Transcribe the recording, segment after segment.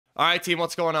All right, team,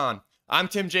 what's going on? I'm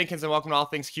Tim Jenkins, and welcome to All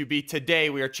Things QB.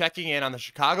 Today, we are checking in on the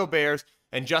Chicago Bears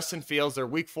and Justin Fields, their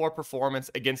Week 4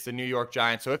 performance against the New York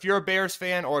Giants. So if you're a Bears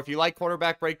fan, or if you like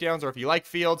quarterback breakdowns, or if you like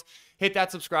Fields, hit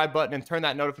that subscribe button and turn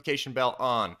that notification bell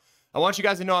on. I want you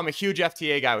guys to know I'm a huge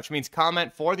FTA guy, which means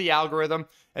comment for the algorithm,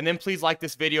 and then please like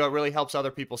this video. It really helps other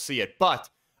people see it. But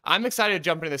I'm excited to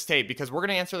jump into this tape because we're going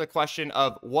to answer the question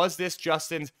of, was this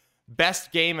Justin's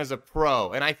best game as a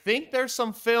pro? And I think there's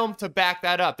some film to back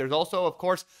that up. There's also, of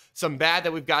course, some bad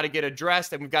that we've got to get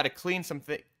addressed, and we've got to clean some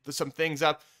things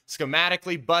up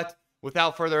schematically. But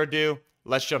without further ado,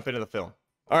 let's jump into the film.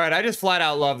 All right, I just flat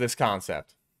out love this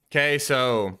concept. Okay,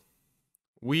 so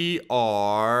we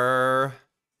are...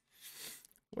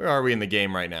 Where are we in the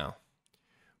game right now?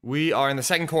 We are in the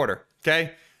second quarter,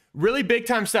 okay? Really big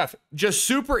time stuff. Just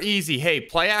super easy. Hey,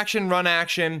 play action, run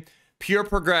action, pure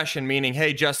progression, meaning,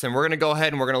 hey, Justin, we're going to go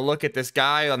ahead and we're going to look at this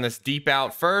guy on this deep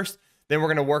out first. Then we're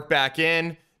going to work back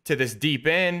in to this deep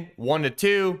in, 1 to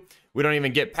 2. We don't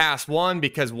even get past 1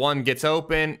 because 1 gets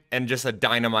open and just a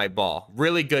dynamite ball.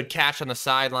 Really good catch on the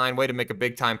sideline. Way to make a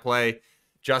big time play.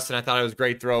 Justin, I thought it was a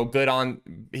great throw. Good on,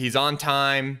 he's on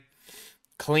time,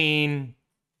 clean,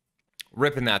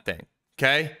 ripping that thing,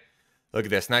 okay? Look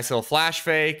at this. Nice little flash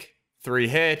fake, 3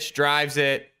 hitch, drives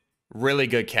it. Really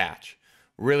good catch.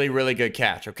 Really, really good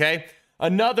catch, okay?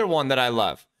 Another one that I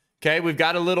love, okay? We've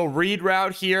got a little read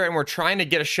route here, and we're trying to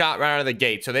get a shot right out of the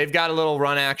gate. So they've got a little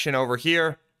run action over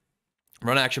here.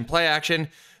 Run action, play action.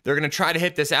 They're going to try to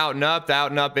hit this out and up. The out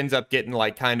and up ends up getting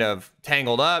like kind of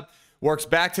tangled up. Works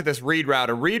back to this read route.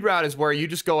 A read route is where you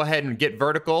just go ahead and get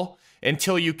vertical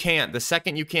until you can't. The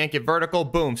second you can't get vertical,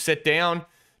 boom, sit down.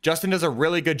 Justin does a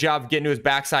really good job of getting to his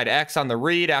backside X on the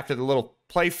read after the little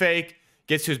play fake.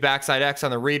 Gets to his backside X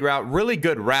on the read route. Really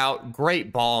good route.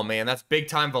 Great ball, man. That's big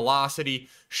time velocity.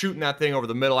 Shooting that thing over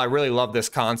the middle. I really love this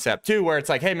concept too, where it's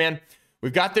like, hey, man,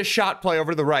 we've got this shot play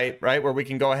over to the right, right, where we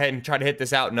can go ahead and try to hit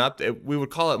this out and up. We would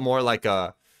call it more like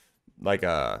probably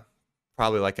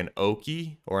like an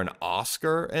Okie or an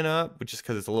Oscar and up, which is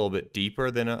because it's a little bit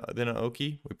deeper than an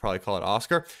Okie. We probably call it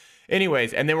Oscar.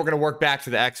 Anyways, and then we're going to work back to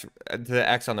the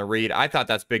X on the read. I thought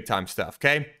that's big time stuff,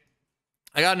 okay?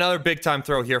 I got another big time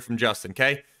throw here from Justin,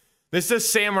 okay? This is a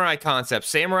samurai concept.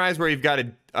 Samurai is where you've got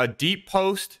a deep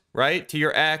post, right, to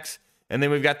your X, and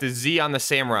then we've got the Z on the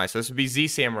samurai. So this would be Z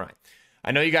samurai.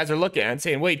 I know you guys are looking at it and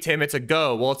saying, wait, Tim, it's a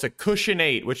go. Well, it's a cushion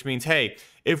 8, which means, hey,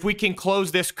 if we can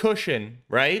close this cushion,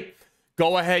 right,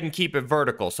 go ahead and keep it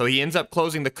vertical. So he ends up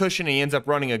closing the cushion, and he ends up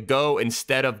running a go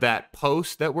instead of that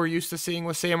post that we're used to seeing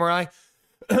with samurai.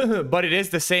 But it is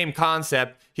the same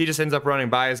concept. He just ends up running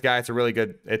by his guy. It's a really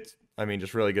good,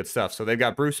 just really good stuff. So they've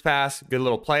got Bruce pass, good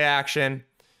little play action.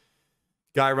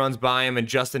 Guy runs by him, and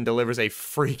Justin delivers a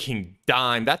freaking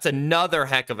dime. That's another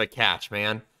heck of a catch,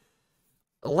 man.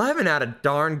 11 out of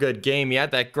darn good game. He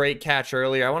had that great catch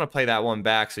earlier. I want to play that one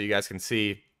back so you guys can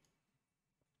see.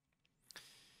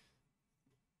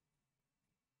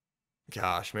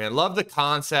 Gosh, man. Love the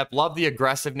concept. Love the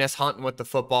aggressiveness, hunting with the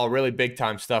football. Really big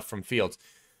time stuff from Fields.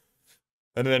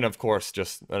 And then, of course,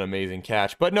 just an amazing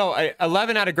catch. But no,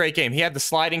 11 out of great game. He had the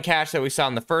sliding catch that we saw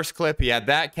in the first clip. He had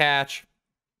that catch.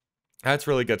 That's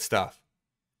really good stuff.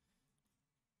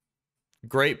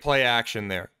 Great play action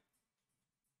there.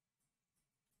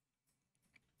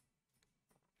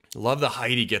 Love the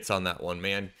height he gets on that one,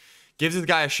 man. Gives the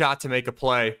guy a shot to make a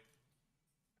play.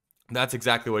 That's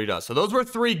exactly what he does. So those were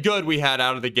 3 good we had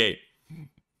out of the gate.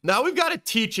 Now we've got a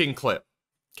teaching clip,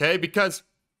 okay? Because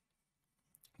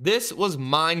this was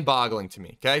mind-boggling to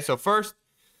me, okay? So first,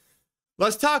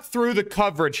 let's talk through the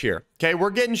coverage here, okay? We're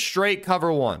getting straight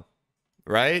cover 1,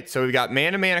 right? So we've got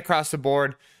man-to-man across the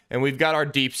board, and we've got our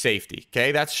deep safety,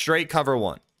 okay? That's straight cover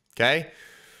 1, okay?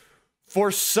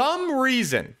 For some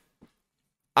reason,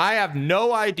 I have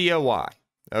no idea why.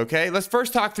 Okay, let's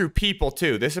first talk through people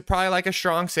too. This is probably like a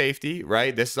strong safety,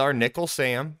 right? This is our nickel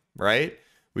Sam, right?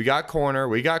 We got corner,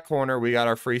 we got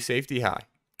our free safety high,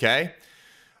 okay?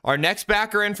 Our next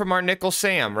backer in from our nickel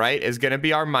Sam, right, is going to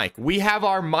be our Mike. We have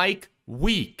our Mike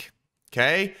weak,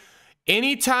 okay?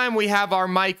 Anytime we have our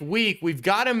Mike weak, we've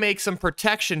got to make some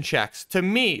protection checks. To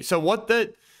me, so what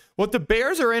the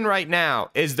Bears are in right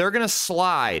now is they're going to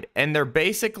slide, and they're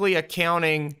basically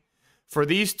accounting for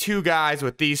these 2 guys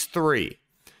with these 3.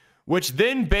 Which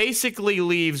then basically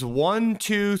leaves 1,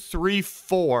 2, 3,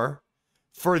 4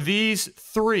 for these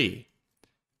 3.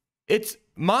 It's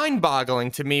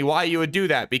mind-boggling to me why you would do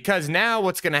that, because now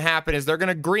what's going to happen is they're going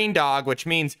to green dog, which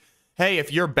means, hey,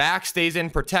 if your back stays in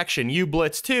protection, you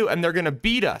blitz too, and they're going to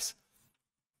beat us.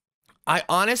 I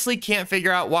honestly can't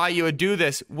figure out why you would do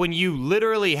this when you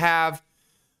literally have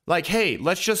like, hey,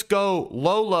 let's just go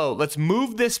low. Let's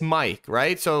move this mic,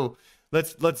 right? So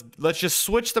let's just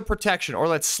switch the protection, or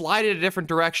let's slide it a different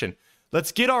direction.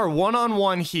 Let's get our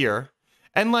one-on-one here,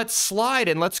 and let's slide,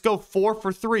 and let's go 4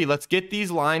 for 3. Let's get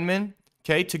these linemen,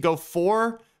 okay, to go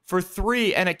 4 for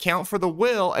 3 and account for the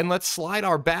will, and let's slide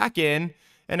our back in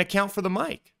and account for the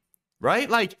mic, right?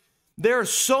 Like, there are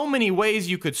so many ways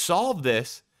you could solve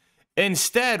this.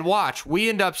 Instead, watch, we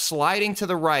end up sliding to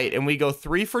the right, and we go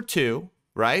 3 for 2,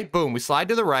 right? Boom, we slide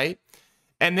to the right.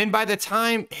 And then by the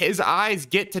time his eyes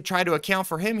get to try to account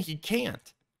for him, he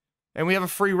can't. And we have a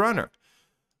free runner.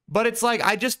 But it's like,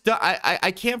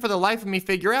 I can't for the life of me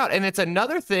figure out. And it's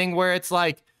another thing where it's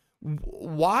like,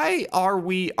 why are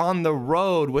we on the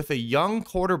road with a young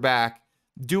quarterback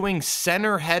doing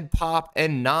center head pop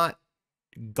and not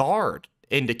guard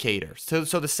indicators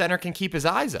so the center can keep his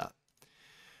eyes up?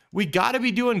 We got to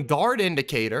be doing guard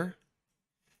indicator.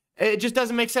 It just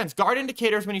doesn't make sense. Guard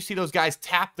indicators when you see those guys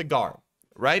tap the guard,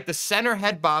 right? The center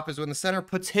head bop is when the center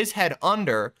puts his head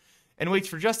under and waits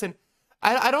for Justin.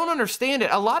 I don't understand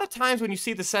it. A lot of times when you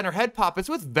see the center head pop, it's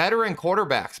with veteran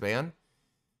quarterbacks, man.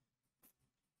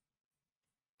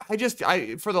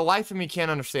 I for the life of me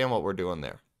can't understand what we're doing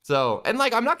there. So, and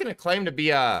like, I'm not going to claim to be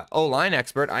a O-line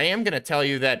expert. I am going to tell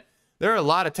you that there are a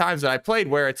lot of times that I played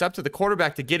where it's up to the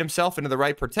quarterback to get himself into the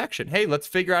right protection. Hey, let's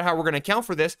figure out how we're going to account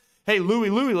for this. Hey,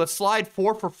 Louie, let's slide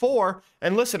 4 for 4.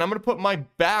 And listen, I'm going to put my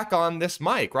back on this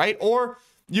mic, right? Or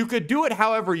you could do it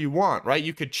however you want, right?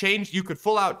 You could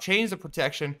full out change the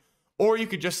protection, or you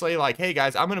could just say like, hey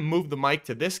guys, I'm going to move the mic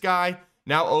to this guy.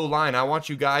 Now O-line, I want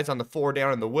you guys on the 4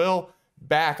 down in the will.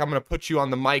 Back, I'm going to put you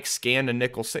on the mic, scan to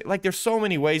nickel. Like, there's so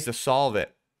many ways to solve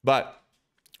it. But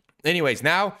anyways,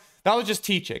 now that was just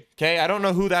teaching, okay? I don't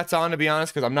know who that's on, to be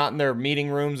honest, because I'm not in their meeting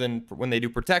rooms and when they do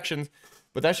protections.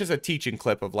 But that's just a teaching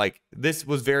clip of like, this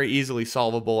was very easily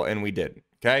solvable and we didn't,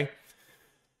 okay?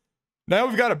 Now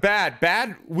we've got a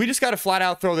bad. We just got to flat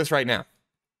out throw this right now.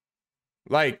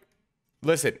 Like,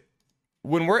 listen,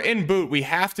 when we're in boot, we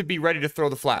have to be ready to throw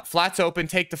the flat. Flat's open,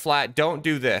 take the flat. Don't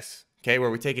do this, okay, where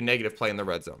we take a negative play in the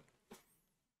red zone.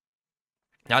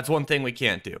 That's one thing we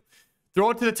can't do.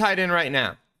 Throw it to the tight end right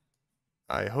now.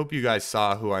 I hope you guys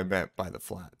saw who I meant by the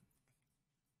flat.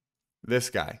 This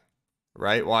guy,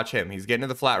 right? Watch him. He's getting to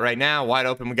the flat right now. Wide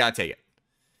open. We got to take it.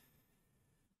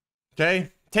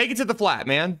 Okay? Take it to the flat,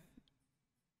 man.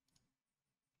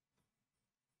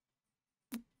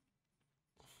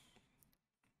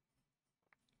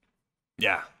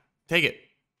 Yeah. Take it.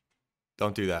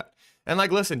 Don't do that. And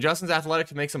like, listen, Justin's athletic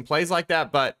to make some plays like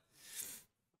that, but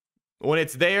when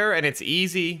it's there and it's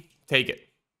easy, take it.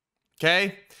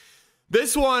 Okay?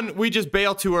 This one, we just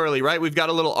bail too early, right? We've got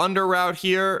a little under route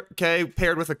here, okay,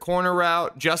 paired with a corner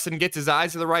route. Justin gets his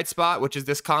eyes to the right spot, which is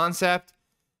this concept.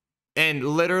 And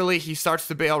literally, he starts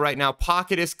to bail right now.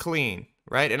 Pocket is clean,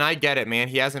 right? And I get it, man.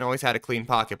 He hasn't always had a clean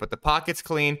pocket, but the pocket's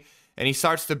clean. And he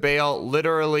starts to bail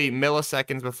literally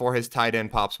milliseconds before his tight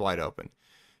end pops wide open.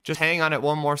 Just hang on it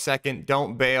one more second.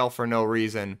 Don't bail for no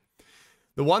reason.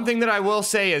 The one thing that I will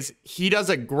say is he does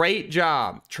a great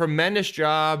job, tremendous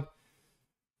job,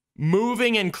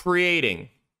 moving and creating,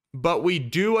 but we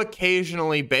do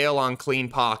occasionally bail on clean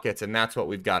pockets, and that's what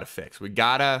we've got to fix. We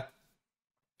got to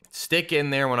stick in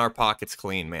there when our pocket's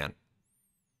clean, man.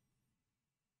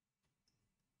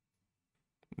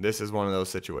 This is one of those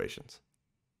situations.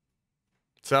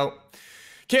 So,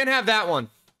 can't have that one.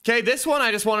 Okay, this one,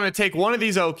 I just want him to take one of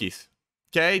these Okies.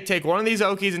 Okay, take one of these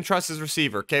Okies and trust his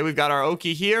receiver. Okay, we've got our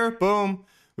Okie here. Boom.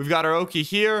 We've got our Okie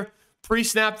here.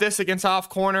 Pre-snap this against off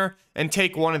corner and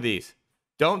take one of these.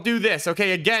 Don't do this.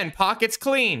 Okay, again, pocket's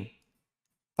clean.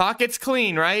 Pocket's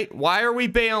clean, right? Why are we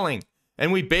bailing?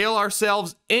 And we bail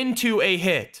ourselves into a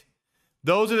hit.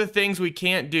 Those are the things we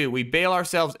can't do. We bail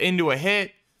ourselves into a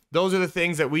hit. Those are the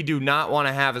things that we do not want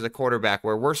to have as a quarterback,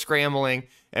 where we're scrambling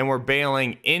and we're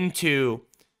bailing into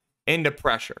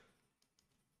pressure.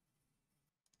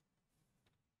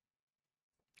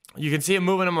 You can see him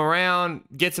moving him around,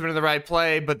 gets him into the right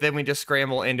play, but then we just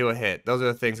scramble into a hit. Those are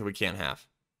the things that we can't have.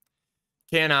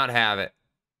 Cannot have it.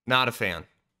 Not a fan.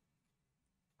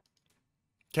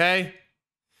 Okay?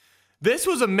 This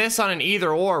was a miss on an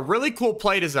either or. Really cool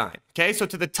play design. Okay, so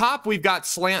to the top, we've got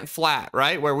slant flat,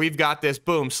 right? Where we've got this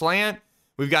boom slant.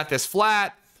 We've got this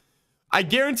flat. I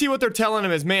guarantee what they're telling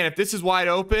him is, man, if this is wide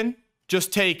open,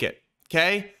 just take it.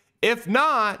 Okay? If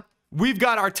not, we've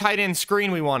got our tight end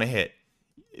screen we want to hit.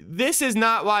 This is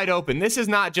not wide open. This is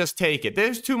not just take it.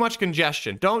 There's too much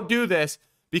congestion. Don't do this,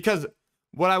 because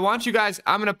what I want you guys,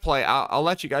 I'm going to play. I'll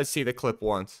let you guys see the clip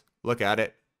once. Look at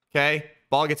it. Okay?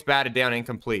 Ball gets batted down,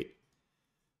 incomplete.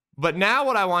 But now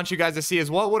what I want you guys to see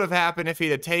is what would have happened if he'd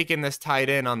have taken this tight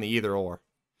end on the either or.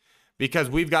 Because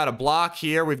we've got a block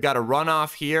here, we've got a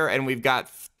runoff here, and we've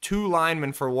got 2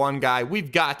 linemen for 1 guy.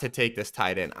 We've got to take this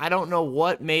tight end. I don't know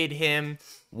what made him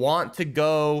want to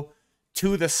go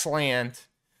to the slant,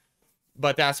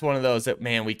 but that's one of those that,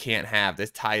 man, we can't have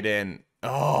this tight end.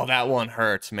 Oh, that one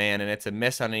hurts, man, and it's a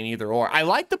miss on an either or. I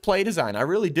like the play design. I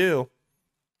really do.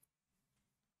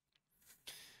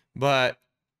 But,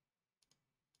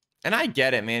 and I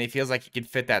get it, man. He feels like he can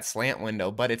fit that slant window,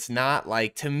 but it's not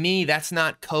like, to me, that's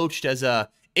not coached as a,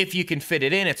 if you can fit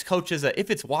it in. It's coached as a,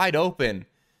 if it's wide open.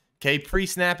 Okay,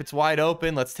 pre-snap, it's wide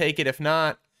open. Let's take it. If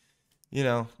not, you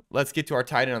know, let's get to our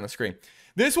tight end on the screen.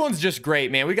 This one's just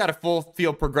great, man. We got a full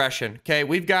field progression. Okay,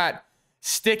 we've got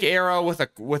stick arrow with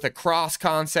a cross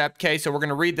concept. Okay, so we're going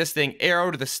to read this thing, arrow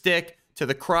to the stick, to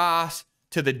the cross,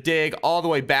 to the dig, all the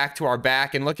way back to our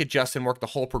back. And look at Justin work the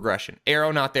whole progression.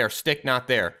 Arrow not there, stick not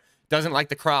there. Doesn't like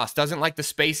the cross, doesn't like the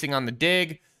spacing on the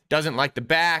dig, doesn't like the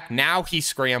back. Now he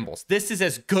scrambles. This is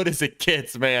as good as it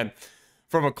gets, man,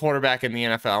 from a quarterback in the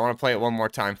NFL. I want to play it one more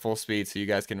time, full speed, so you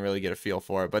guys can really get a feel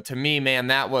for it. But to me, man,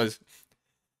 that was,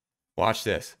 watch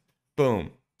this.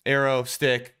 Boom. Arrow,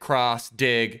 stick, cross,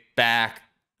 dig, back.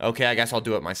 Okay, I guess I'll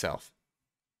do it myself.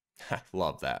 I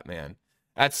love that, man.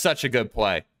 That's such a good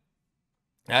play.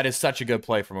 That is such a good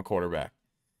play from a quarterback.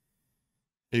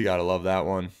 You got to love that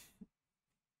one.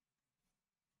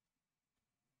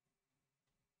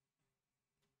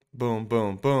 Boom,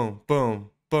 boom, boom, boom,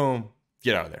 boom.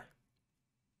 Get out of there.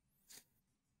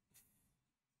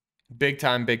 Big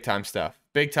time stuff.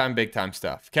 Big time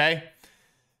stuff, okay?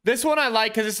 This one I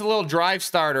like because it's a little drive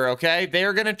starter, okay?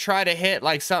 They're going to try to hit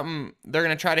like something. They're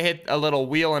going to try to hit a little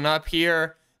wheeling up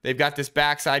here. They've got this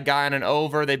backside guy on an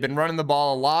over. They've been running the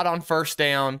ball a lot on first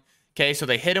down, okay? So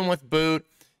they hit him with boot.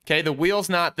 Okay, the wheel's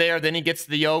not there. Then he gets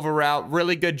to the over route.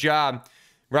 Really good job,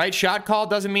 right? Shot call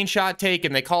doesn't mean shot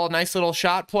taken. They call a nice little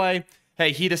shot play.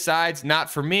 Hey, he decides, not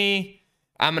for me.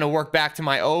 I'm going to work back to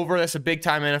my over. That's a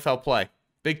big-time NFL play.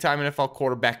 Big-time NFL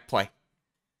quarterback play.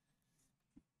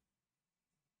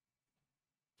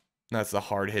 That's the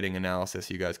hard-hitting analysis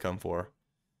you guys come for.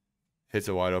 Hits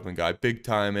a wide-open guy.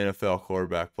 Big-time NFL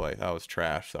quarterback play. That was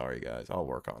trash. Sorry, guys. I'll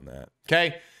work on that.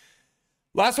 Okay.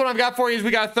 Last one I've got for you is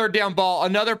we got a 3rd down ball.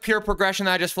 Another pure progression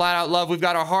that I just flat out love. We've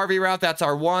got our Harvey route. That's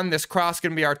our 1. This cross is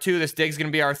going to be our 2. This dig's going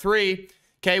to be our 3.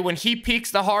 Okay, when he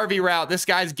peeks the Harvey route, this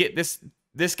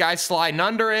guy's sliding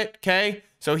under it, okay?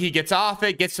 So he gets off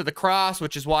it, gets to the cross,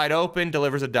 which is wide open,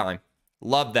 delivers a dime.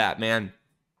 Love that, man.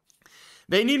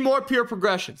 They need more pure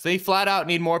progressions. They flat out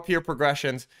need more pure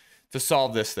progressions to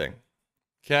solve this thing,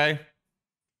 okay?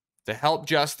 To help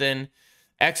Justin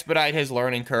expedite his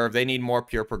learning curve, they need more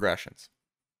pure progressions.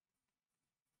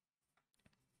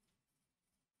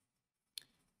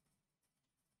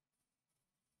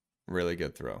 Really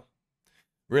good throw.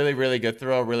 Really, really good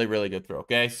throw. Really, really good throw.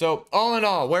 Okay, so all in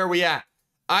all, where are we at?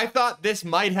 I thought this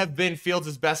might have been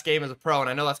Fields' best game as a pro, and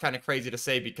I know that's kind of crazy to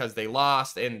say because they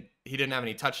lost and he didn't have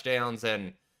any touchdowns,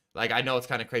 and like I know it's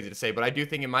kind of crazy to say, but I do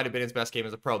think it might have been his best game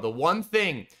as a pro. The one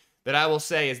thing that I will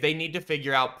say is they need to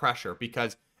figure out pressure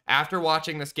because after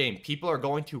watching this game, people are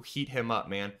going to heat him up,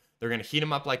 man. They're going to heat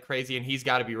him up like crazy, and he's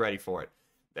got to be ready for it.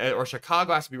 Or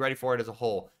Chicago has to be ready for it as a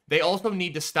whole. They also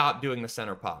need to stop doing the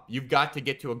center pop. You've got to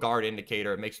get to a guard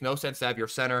indicator. It makes no sense to have your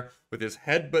center with his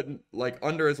head but like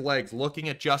under his legs looking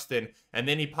at Justin, and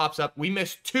then he pops up. We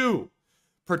missed 2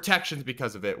 protections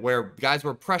because of it, where guys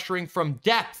were pressuring from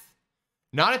depth,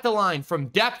 not at the line, from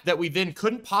depth that we then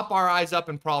couldn't pop our eyes up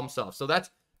and problem solve. So that's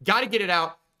got to get it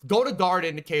out. Go to guard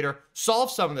indicator. Solve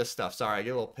some of this stuff. Sorry, I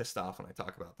get a little pissed off when I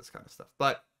talk about this kind of stuff.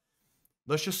 But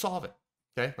let's just solve it.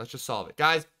 Okay, let's just solve it.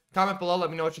 Guys, comment below.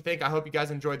 Let me know what you think. I hope you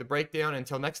guys enjoyed the breakdown.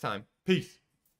 Until next time, peace.